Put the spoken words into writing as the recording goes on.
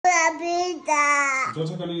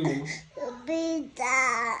Tunataka nini? Pizza.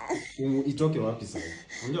 Itoke wapi sasa?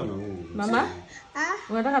 Unajua na huu. Mama?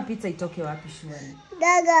 Unataka pizza itoke wapi shwari?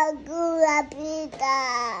 Nataka kula pizza.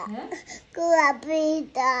 Kula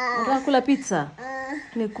pizza. Unataka kula pizza?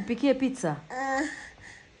 Nikupikie pizza?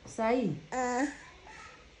 Sahi.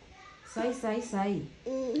 Sahi.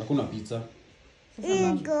 Hakuna pizza.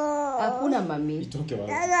 Iko. Hakuna mami. Itoke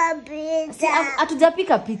wapi? Nataka pizza.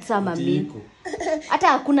 Hatujapika pizza mami. Hata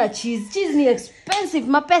hakuna cheese. Cheese ni expensive,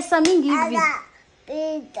 mapesa mingi hivi.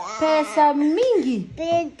 Pizza. Pesa mingi.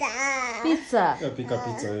 Pizza. Pika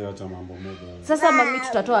pizza hiyo acha mambo mengi. Sasa mami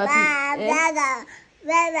tutatoa wapi?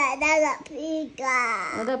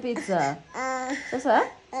 Nataka pizza. Sasa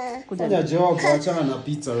fanya job, achana na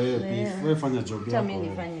pizza wewe. Wewe fanya job yako. Mimi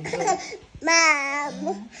nifanye job.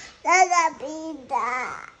 Mama, nataka pizza.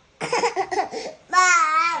 Nataka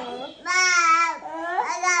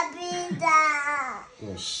pizza.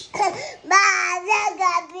 Yes.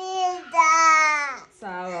 Nataka pizza.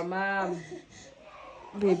 Sawa mam.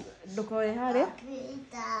 Babe, dokoe hare?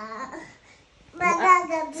 Pizza.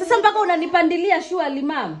 Sasa mpaka unanipandilia shwali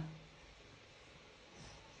mam.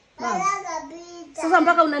 Sasa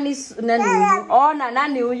mpaka ona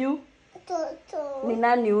nani huyu? Toto. Ni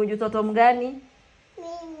nani huyu? Toto mgani?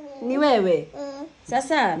 Mimi. Ni wewe?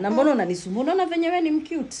 Sasa na mbona unanisumbua? Unaona venye wewe ni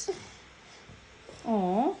mcute.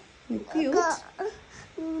 Oh, ni cute.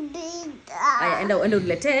 Aya, enda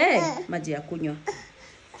uniletee maji ya kunywa.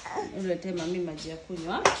 Uniletee mami maji ya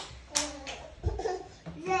kunywa.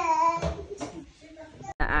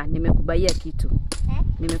 Nimekubaia kitu.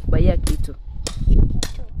 Nimekubaia kitu.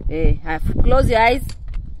 Close your eyes.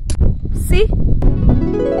 See?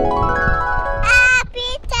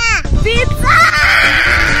 Pizza. Pizza!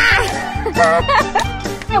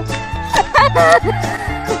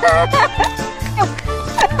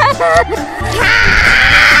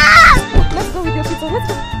 Let's go with your pizza. Let's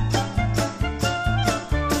go.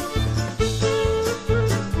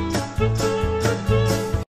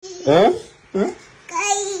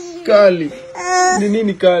 Kali. Ni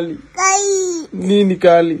nini kali? Nini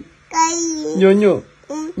kali? Nyonyo.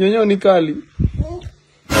 Nyonyo ni kali.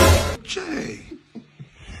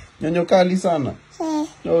 Nyonyo kali sana.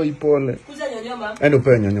 Oh, ipole. Kuja nyonyo mama. Endo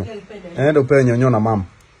pe nyonyo. Endo pe nyonyo na mama.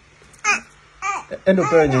 Endo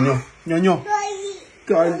pe nyonyo. Nyonyo.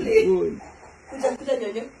 Kali. Kuja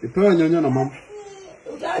nyonyo. Pe nyonyo na mama.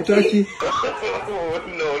 Utaki.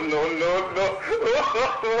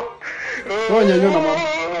 Oh, nyonyo na mama.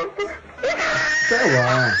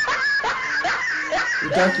 Sawa.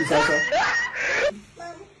 Utaki sasa.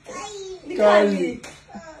 Kali.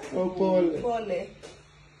 Oh, pole.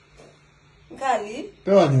 Kali.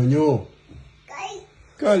 Pewa nyonyo.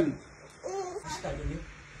 Kali.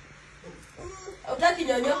 Utaki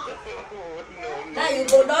nyonyo? Now you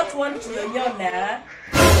do not want nyonyo na.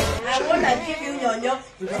 I want to give you nyonyo.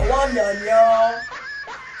 You don't want nyonyo.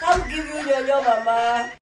 Come give you nyonyo mama.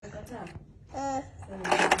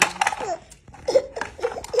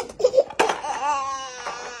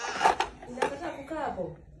 Unataka kukaa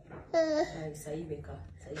hapo? Sasa hivi kaa.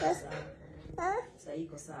 Sasa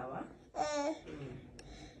iko sawa.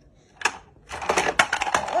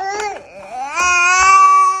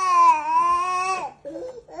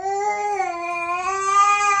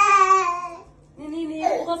 Nini?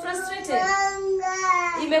 Uko frustrated?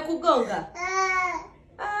 Imekugonga?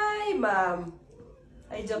 Ai mam.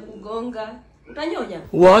 Haijakugonga. Utanyonya?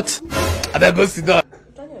 What? I better go sit down.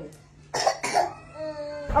 Utanyonya?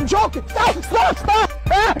 I'm joking. Stop! Stop!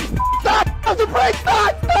 Stop the break!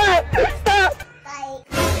 Stop!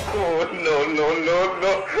 Oh, no.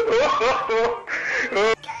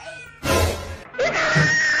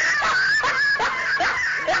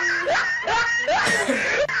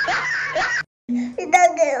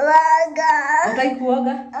 Unataka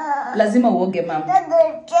kuoga? Lazima uoge mama.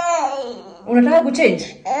 Unataka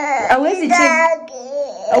kuchange?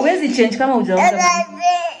 Hawezi change kama hujaoga.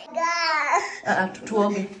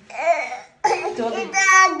 Tuoge.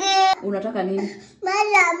 Unataka nini?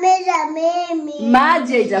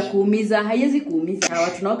 Maji haitakuumiza, haiwezi kuumiza. Hawa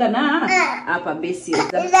tunaoga na hapa basin.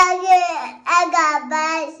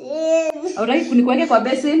 Unataka kunikuweke kwa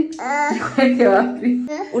basin? Nikuweke wapi?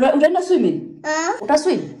 Unaenda swimming?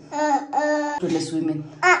 Utaswim? Tuende swimming.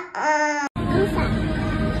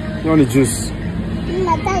 Yoni juice.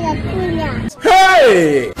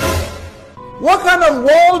 Hey! What kind of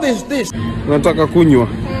world is this? Unataka kunywa?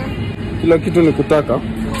 Kila kitu ni kutaka.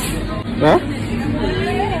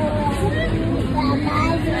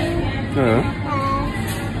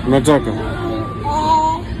 Unataka?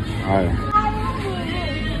 Haya.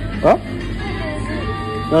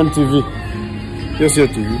 Yan TV. Yes, ya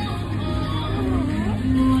TV.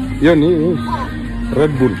 Hiyo ni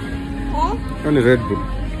Red Bull. Hiyo ni Red Bull.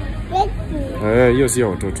 Hiyo si ya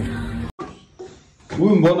watoto.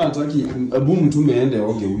 Huyu mbona hataki? Abu mtume aende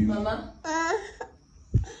oge huyu. Mama.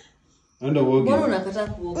 Enda oge. Mbona unakataa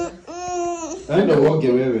kuoga? Enda oge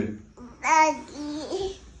wewe.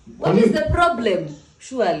 What is the problem?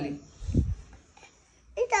 Surely.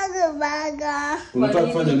 Itago baga. Unataka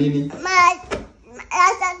kufanya nini?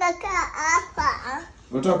 Nataka hapa.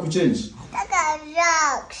 Unataka kuchange? Nataka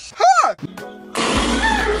relax.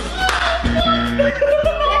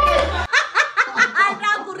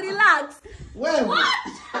 Nataka kurelax. Wewe.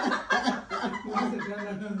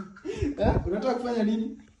 Unataka kufanya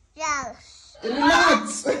nini? Relax.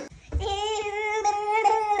 Relax.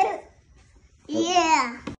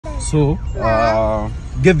 Yeah. So,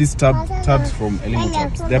 get these tabs from Elimu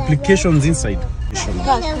Tabs. The applications inside.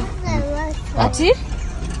 Ati?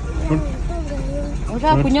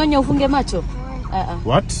 Unataka kunyonya ufunge macho?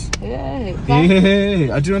 What?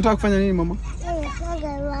 Ati unataka kufanya nini mama?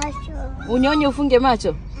 Unyonye ufunge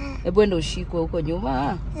macho? Hebu enda ushikwe huko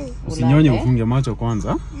nyuma. Usinyonye ufunge macho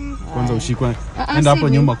kwanza. Kwanza ushikwe. Enda hapo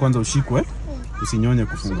nyuma kwanza ushikwe. Usinyonye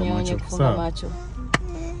kufunga macho. Sawa.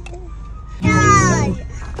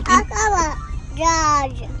 Akawa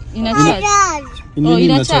charge. Ina charge.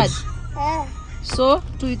 Ina charge. So,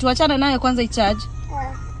 tuachane nayo kwanza i-charge.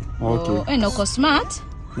 Okay. Na uko smart.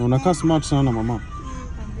 Na unakaa smart sana mama.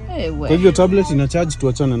 Wewe. Kwa hivyo tablet ina charge,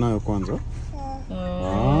 tuachane nayo kwanza.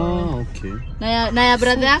 Okay. Na ya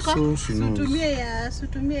brother yako? Sutumie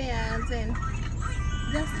ya Zen.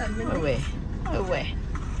 Just a minute.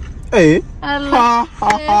 Wewe. Allah.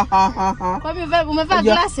 Kwa hivyo umevaa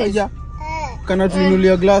glasses? Kana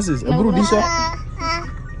tununulia glasses. Hebu rudisha.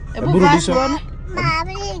 Hebu rudisha.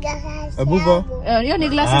 Hebu vaa. Hiyo ni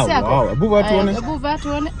glasses yako? Wow, hebu vaa tuone. Hebu vaa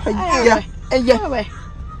tuone. Wewe.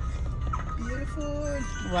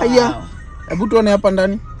 Haya. Hebu tuone hapa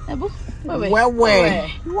ndani. Hebu.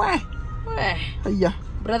 Wewe. Haya.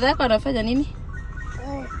 Brother yako anafanya nini?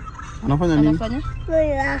 Anafanya nini? Anafanya?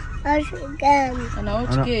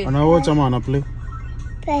 Anawatch ama ana play?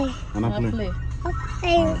 Ana play.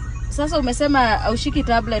 Sasa umesema aushiki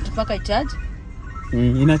tablet mpaka i-charge?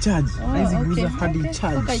 Ina charge. Haizi guza hadi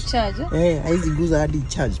charge. Mpaka i-charge. Haizi guza hadi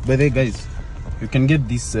charge. By the way guys, you can get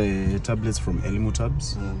these tablets from Elimu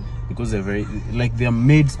Tabs because they're very they are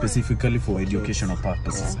made specifically for educational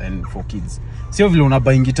purposes and for kids. Sio vile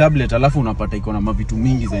unabaingi tablet alafu unapata iko na mavitu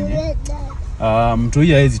mingi zenye mtu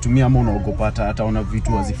hii hawezi tumia ama unaogopa hata una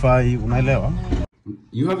vitu hazifai, unaelewa?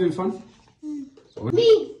 You having fun? Me.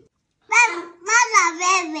 Mama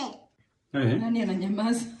bebe. Nani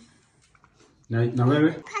ananyamaza? Na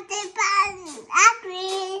wewe? Patipani.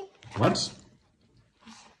 Agree. What?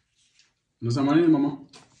 Unasema nini mama?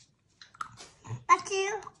 But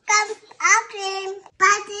you come agree.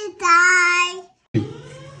 Party time.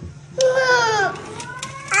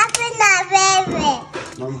 Happy na bebe.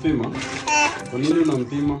 Nampima? Kwa nini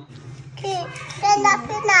unampima? Tena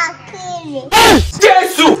pina kili.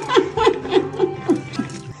 Yesu!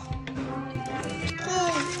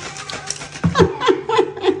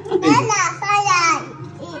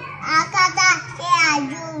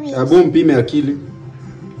 Abu mpime akili.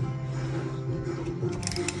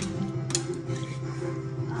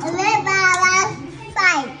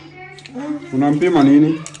 Unampima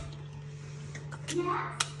nini?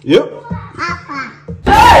 Yep. Hapa.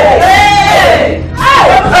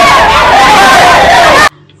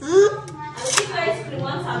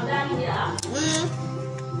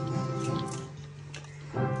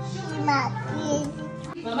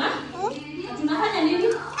 Mama? Tunafanya nini?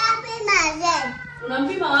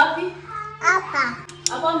 Unampima wapi? Hapa.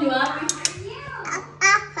 Hapo ni wapi?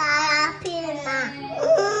 Hapa pima.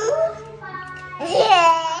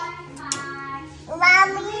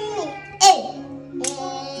 Mami.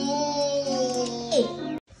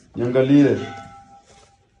 Niangalie.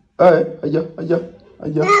 Aja.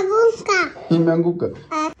 Nabuka. Imeanguka.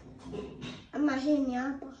 Ama hii ni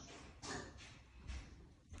hapa.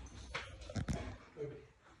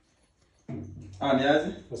 Ni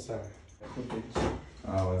aje? Sawa.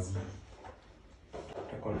 Wazi.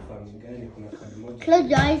 Confirm gani kuna kadi moja. Close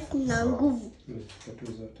your eyes na nguvu. Tatu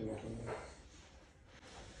zote watu.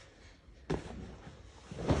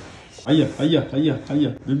 Haya.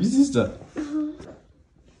 Baby sister.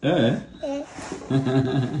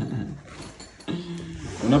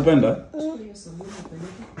 Unapenda?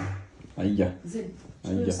 Haya.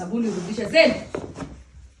 Sabuni urudisha Zen.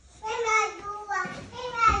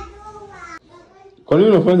 Kwa nini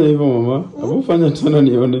unafanya hivyo mama? Hebu fanya tena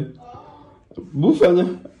nione. Hebu fanya,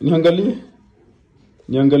 niangalie.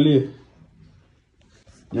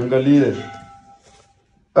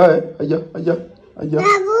 Aja.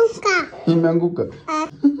 Imeanguka.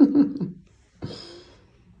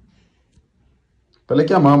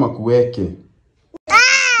 Pelekea mama kuweke.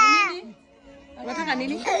 Unataka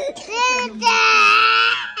nini?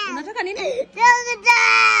 Unataka nini?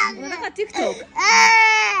 Unataka TikTok?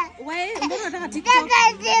 Wewe mbona unataka TikTok?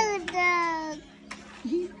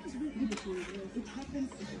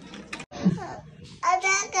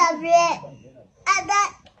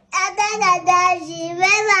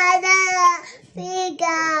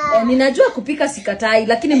 Ninajua kupika sikatai,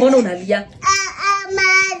 lakini mbona unalia?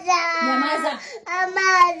 Nyamaza.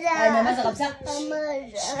 Nyamaza kabisa.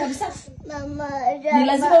 Kabisa. Ni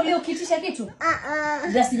lazima ulio kitisha kitu?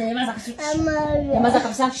 Just nyamaza kabisa. Nyamaza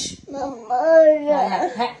kabisa.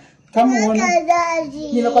 Kama unaona.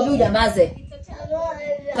 Nimekwambia unyamaze.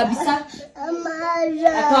 Kabisa.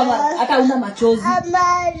 Hata una machozi.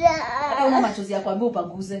 Hata una machozi yakwambia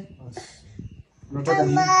upanguze. Unataka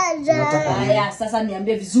nini? Haya, sasa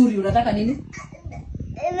niambie vizuri unataka nini?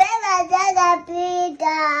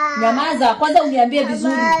 Nyamaza, kwanza uniambie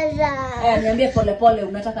vizuri. Niambie pole pole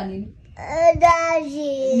unataka nini?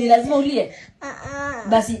 Ni lazima ulie?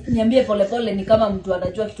 Basi niambie pole pole ni kama mtu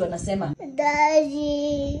anajua kitu anasema.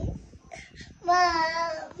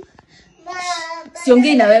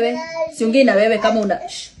 Siongei na wewe kama una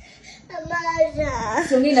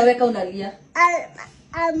Siongei na wewe kama unalia.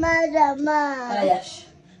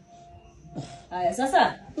 Haya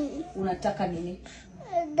sasa unataka nini?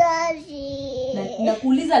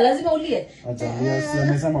 Nakuuliza lazima ulie. Acha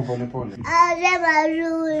amesema pole pole.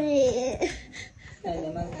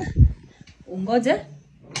 Ungoje?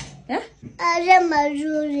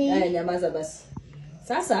 Nyamaza basi.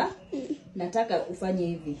 Sasa nataka ufanye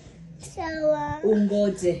hivi. Sawa.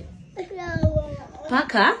 Ungoje. Sawa.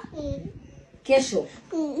 Paka kesho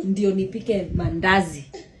ndio nipike mandazi.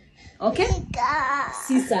 Okay?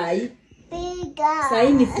 Si sai.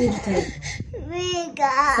 Sai ni food time.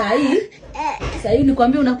 Sai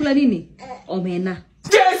nikwambia unakula nini? Omena.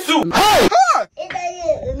 Yesu!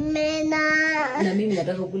 Omena. Na mimi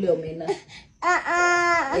nataka kule omena.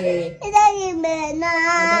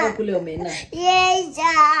 Nataka kule omena.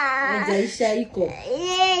 Haijaisha iko.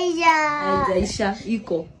 Haijaisha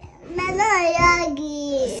iko. Mena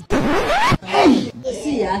yagi.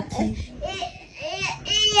 Si yaki.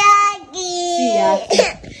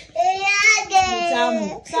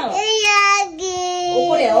 Tamu. Sawa.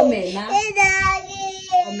 Ukule omena.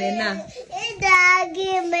 Omena.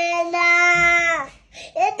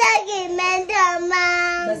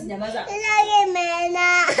 Basi nyamaza.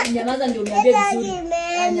 Nyamaza ndio uniambie vizuri.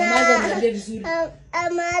 Nyamaza niambie vizuri.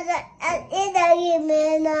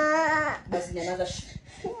 Basi nyamaza.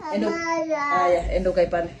 Haya, endo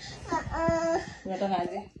kaipane. Unataka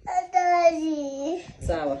aje?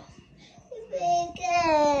 Sawa.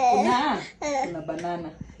 Kuna banana.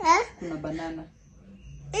 Kuna banana.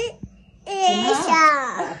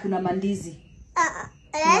 Kuna mandizi.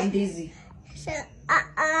 Mandizi.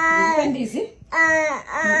 Ndizi?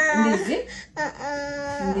 Ndizi?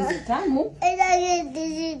 Ndizi tamu?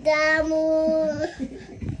 Ndizi tamu.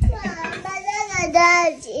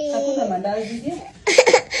 Hakuna mandazi.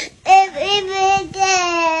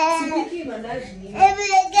 Sipiki mandazi.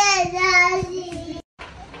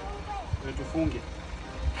 Tufunge.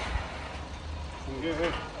 Funge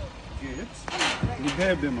wewe.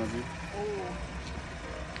 Nibebe mazi.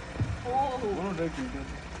 Mbona ndio kinga?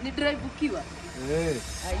 Ni drive ukiwa?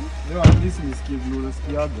 Leo at least nisikie vile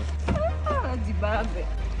unasikiaga. Jibabe.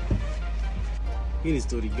 Hii ni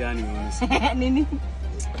story gani wewe? Nini?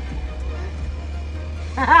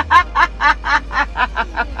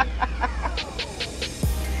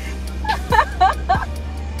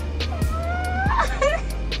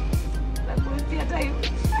 Nakutia time.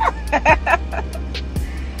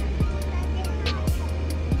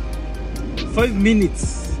 5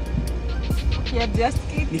 minutes.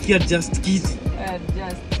 Just kid.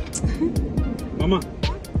 Mama,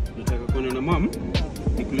 nataka kuona na mama.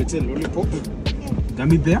 Nikuletee lollipop,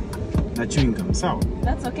 gummy bear na chewing gum, sawa?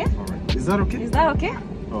 That's okay? Alright. Is that okay? Is that okay?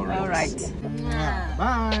 All right.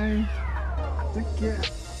 Bye. Take care.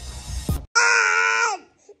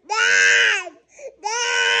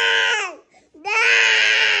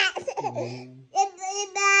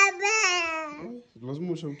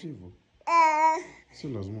 Lazima ushauti hivyo. Si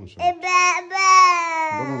lazima ushauti.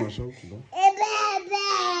 Mbona unashauti ba?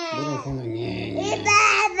 Mbona unafanya nyenye?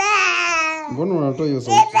 Mbona unatoa hiyo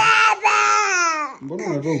sauti? Mbona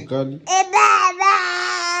unatoa ukali?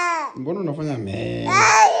 Mbona unafanya me?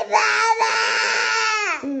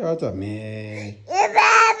 Hata me.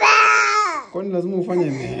 Kwani lazima ufanye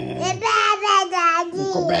me?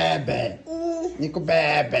 Niko bebe.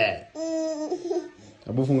 Nikubebe.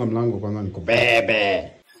 Hebu funga mlango kwanza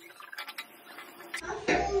nikubebe.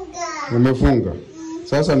 Umefunga.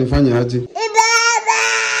 Sasa nifanye aje?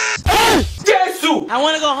 Jesus! I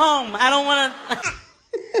want to go home. I don't want to.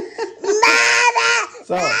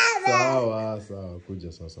 Sawa.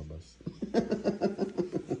 Kuja sasa basi.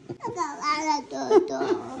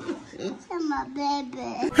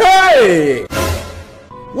 Hey!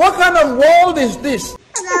 What kind of world is this?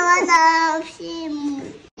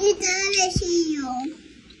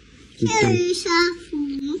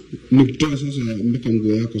 Nikutoa sasa mpaka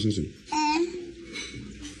nguo yako sasa.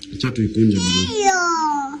 Acha tuikunje basi.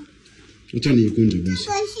 Acha niikunje basi.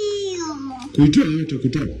 Kuitoa yote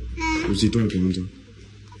kutoa. Usitoe kwanza.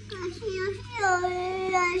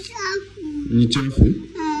 Ni chafu.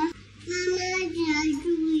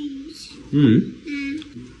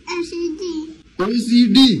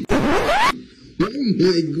 OCD. Oh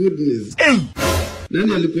my goodness.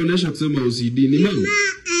 Nani alikuonesha kusema OCD ni mama?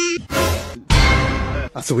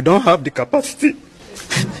 So we don't have the capacity.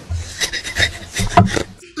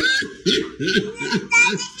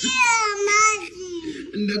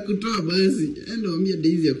 Ndakutoa basi. Enda mwambie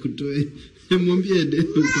Daisy akutoe. Mwambie Daisy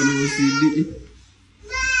kuna OCD.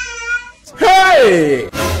 Hey!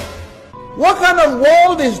 What kind of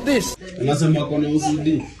world is this? Anasema kuna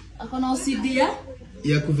OCD. Akona OCD ya?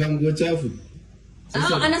 Ya kuvaa nguo chafu.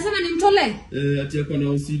 Anasema nimtolee? Ati yako na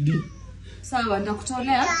OCD. Sawa,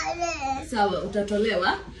 nitakutolea. Sawa,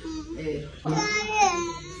 utatolewa.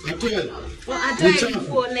 Atoe. Atoe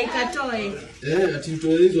nguo like atoe. Ati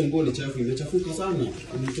utoe hizo nguo ni chafu, imechafuka sana.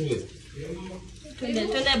 Unitoe.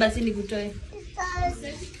 Twende basi nikutoe.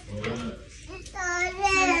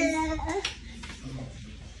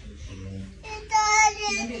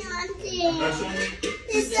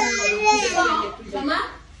 Mama?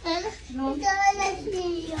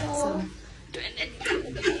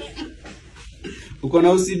 Uko na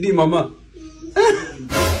OCD mama?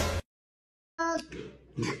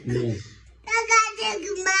 No.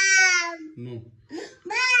 No.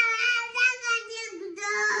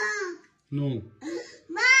 No.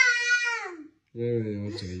 Wewe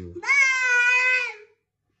acha hiyo.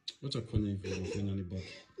 Acha kufanya hivyo, unafanya ni bad.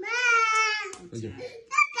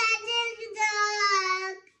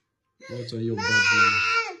 Acha hiyo bad.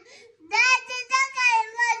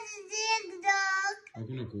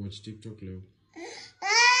 Hakuna kuwatch TikTok leo.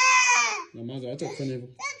 Mama, acha kufanya hivyo.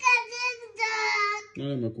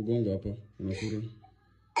 Nani amekugonga hapa? Unafura.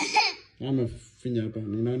 Nani amefinya hapa?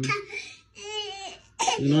 Ni nani?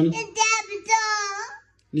 Ni nani?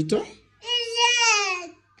 Nita?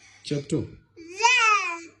 Chapto.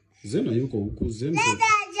 Zena yuko huku,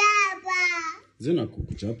 Zena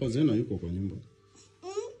kukuchapa, Zena yuko kwa nyumba.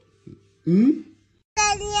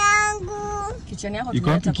 Kitchen yako iko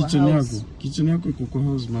hapo, kitchen yako. Kitchen yako iko kwa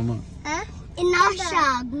house mama.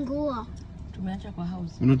 Inaosha nguo. Tumeacha kwa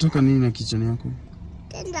house. Unataka nini na kitchen yako?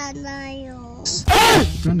 Tenda nayo.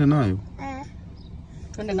 Twende nayo.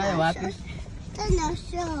 Twende nayo wapi? Tenda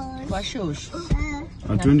show. Kwa shosh.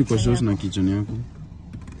 Hatuendi kwa shosh na kitchen yako.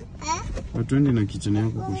 Hatuendi na kitchen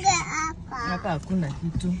yako kwa shosh. Hapa hakuna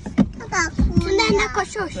kitu. Tunaenda kwa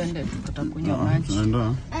show. Twende tutakunywa maji.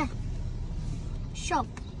 Tunaenda. Shop.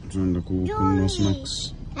 Tunaenda kununua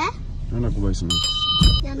snacks. Tunaenda kubuy snacks.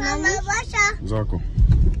 Mama washa. Zako.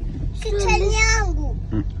 Kitchen yangu.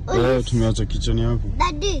 Tumeacha kitchen yako.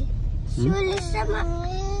 Daddy. Ulisema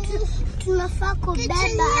tunafaa kubeba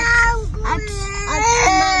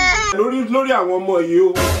Lórí àwọn ọmọ yìí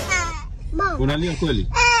o. Unalia kweli?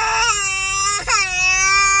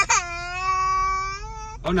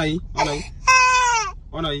 Ona hii, ona hii.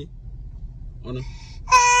 Ona hii. Ona.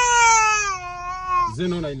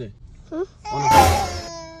 Zeno ona ile. Ona.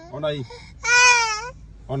 Ona hii.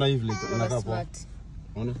 Ona hii vile inakaa poa.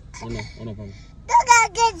 Ona pale. Toka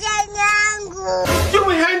kitchen yangu. You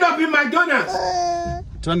will end up in McDonald's.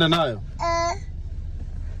 Twende nayo.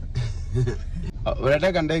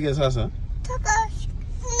 Unataka ndege sasa?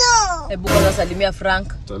 No. Hebu kwanza salimia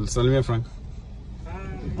Frank. Salimia Frank.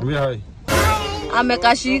 Mwambie hai.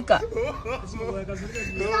 Amekashika.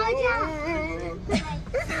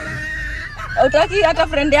 Utaki hata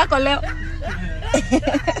friend yako leo.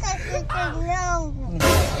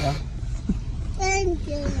 Thank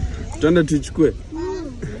you. Twende tuchukue.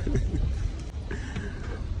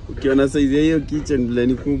 Ukiona size ya hiyo kitchen vile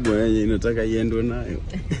ni kubwa yenye inataka iendwe nayo.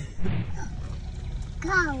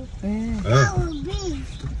 Cow.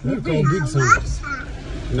 Cow big sana.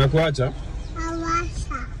 Inakuacha?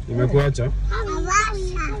 Awasha. Imekuacha?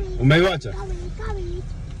 Awasha. Umeiacha?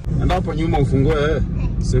 Enda hapo nyuma ufungue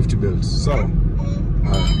safety belt. Sawa?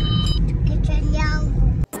 Kitchen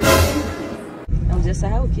yangu.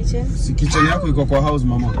 Hujasahau kitchen? Si kitchen yako iko kwa house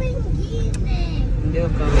mama. Ndio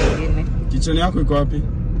kwa wengine. Kitchen yako iko wapi?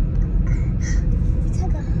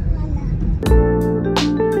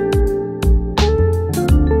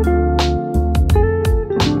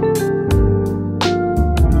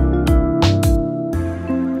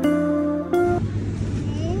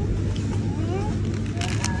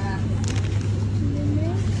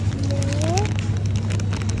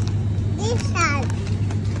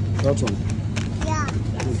 That one? Yeah.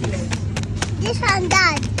 Okay. This one,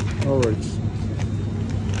 Dad. Alright.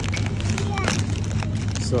 Yeah.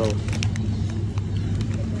 So.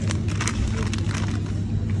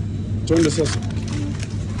 Turn the sauce.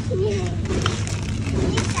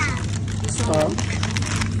 This one.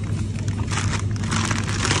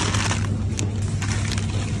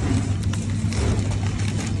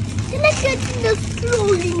 Can I get the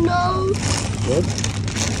slowly now? What?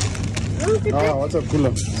 What's a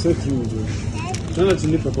cooler? Say cream, dude. Tena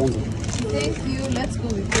tulipe kwanza. Thank you. Let's go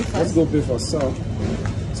with breakfast. Let's go pay first.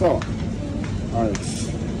 So. Alright.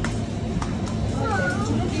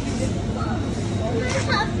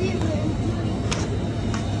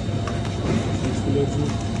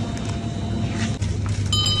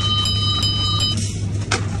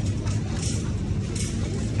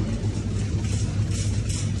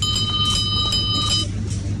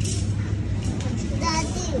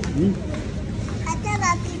 Daddy.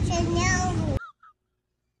 Hata kitchen yangu.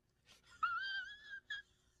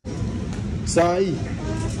 Sahi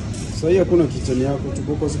hakuna kitchen yako,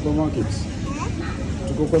 tuko kwa supermarket.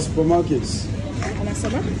 Tuko kwa supermarket.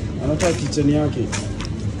 Anasema? Anataka kitchen yake.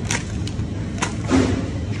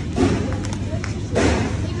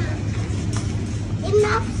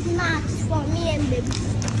 Enough snacks for me and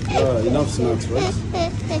baby. Enough snacks, right?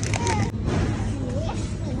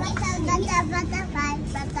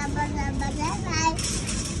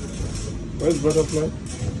 Where's butterfly?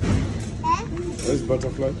 Where's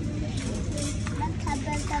butterfly?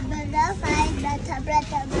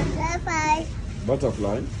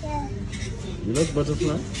 Butterfly? Yeah. You like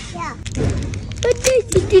butterfly? Yeah. But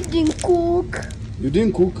Daisy didn't cook. You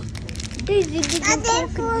didn't cook? Daisy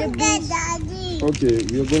didn't cook. Daddy. Okay,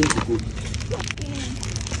 we are going to cook.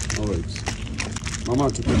 Alright.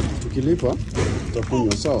 Mama, tukilipa,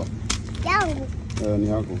 tutakunywa sawa? Yangu. Ni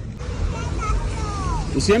yako.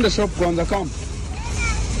 Usiende shop kwanza, come.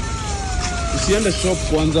 Usiende shop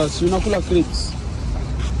kwanza, si unakula crepes.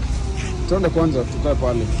 Tuende kwanza, tukae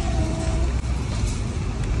pale.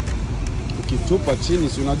 Ukitupa chini,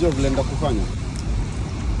 si unajua vile nenda kufanya?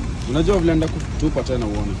 Unajua vile nenda kutupa tena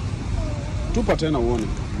uone. Tupa tena uone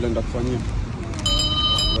vile nenda kufanyia.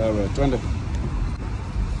 Wewe, twende.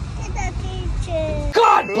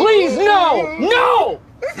 God, please, no! No!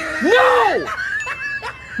 No!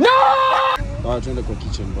 No! Twende kwa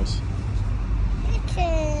kitchen basi.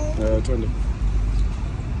 Kitchen. Twende.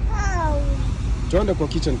 House. Twende kwa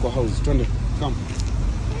kitchen kwa house, twende. Come.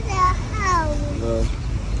 The house.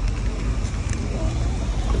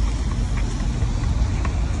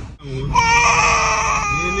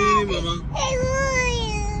 Nini mama?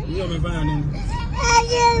 Hiyo amefanya nini?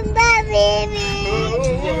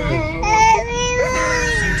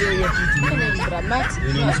 Sio hiyo kitu.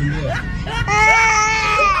 Inamsumbua.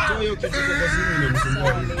 Sio hiyo kitu kwa simu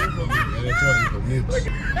inamsumbua. Toa hiyo.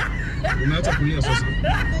 Unaacha kulia sasa.